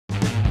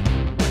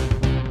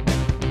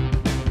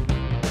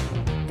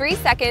3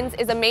 seconds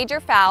is a major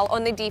foul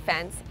on the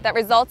defense that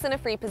results in a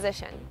free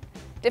position.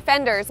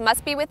 Defenders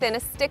must be within a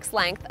stick's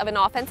length of an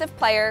offensive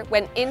player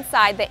when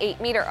inside the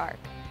 8-meter arc.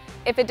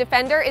 If a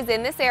defender is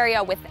in this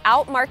area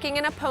without marking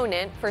an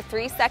opponent for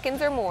 3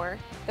 seconds or more,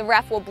 the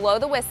ref will blow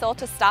the whistle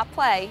to stop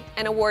play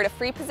and award a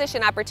free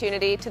position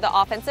opportunity to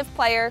the offensive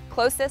player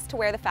closest to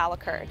where the foul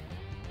occurred.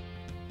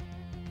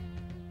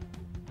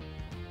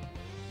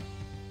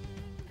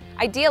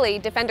 Ideally,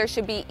 defenders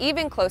should be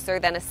even closer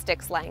than a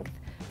stick's length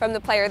from the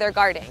player they're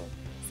guarding.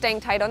 Staying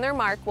tight on their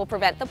mark will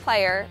prevent the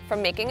player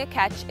from making a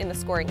catch in the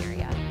scoring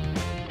area.